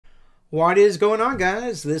What is going on,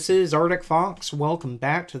 guys? This is Arctic Fox. Welcome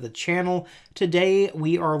back to the channel. Today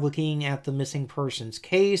we are looking at the missing persons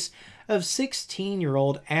case of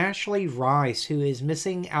 16-year-old Ashley Rice, who is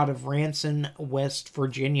missing out of Ranson, West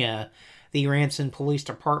Virginia. The Ranson Police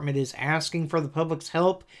Department is asking for the public's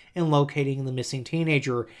help in locating the missing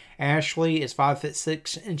teenager. Ashley is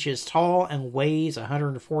 5'6" tall and weighs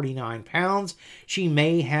 149 pounds. She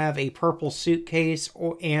may have a purple suitcase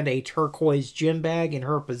and a turquoise gym bag in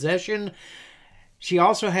her possession. She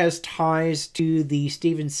also has ties to the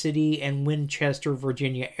Stevens City and Winchester,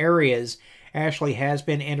 Virginia areas. Ashley has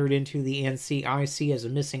been entered into the NCIC as a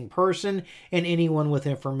missing person, and anyone with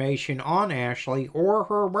information on Ashley or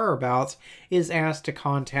her whereabouts is asked to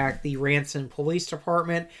contact the Ranson Police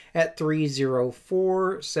Department at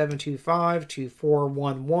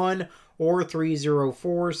 304-725-2411 or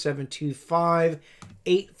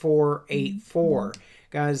 304-725-8484.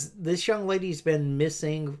 Guys, this young lady's been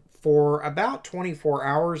missing for about 24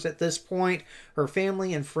 hours at this point. Her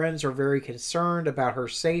family and friends are very concerned about her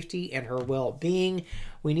safety and her well-being.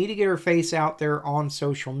 We need to get her face out there on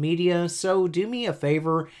social media, so do me a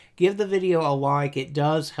favor, give the video a like. It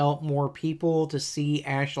does help more people to see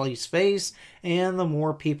Ashley's face, and the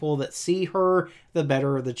more people that see her, the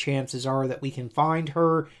better the chances are that we can find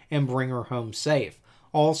her and bring her home safe.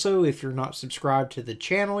 Also, if you're not subscribed to the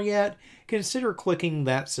channel yet, consider clicking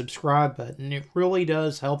that subscribe button. It really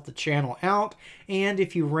does help the channel out, and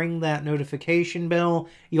if you ring that notification bell,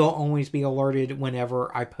 you'll always be alerted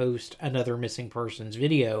whenever I post another missing persons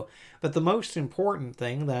video. But the most important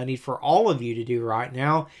thing that I need for all of you to do right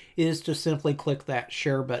now is to simply click that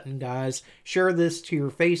share button, guys. Share this to your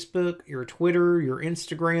Facebook, your Twitter, your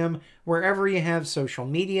Instagram, wherever you have social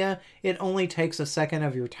media. It only takes a second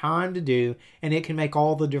of your time to do, and it can make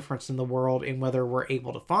all the difference in the world in whether we're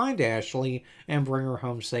able to find Ashley and bring her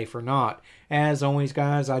home safe or not. As always,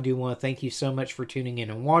 guys, I do want to thank you so much for tuning in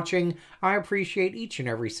and watching. I appreciate each and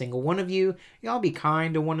every single one of you. Y'all be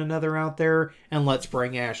kind to one another out there, and let's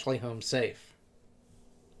bring Ashley home safe.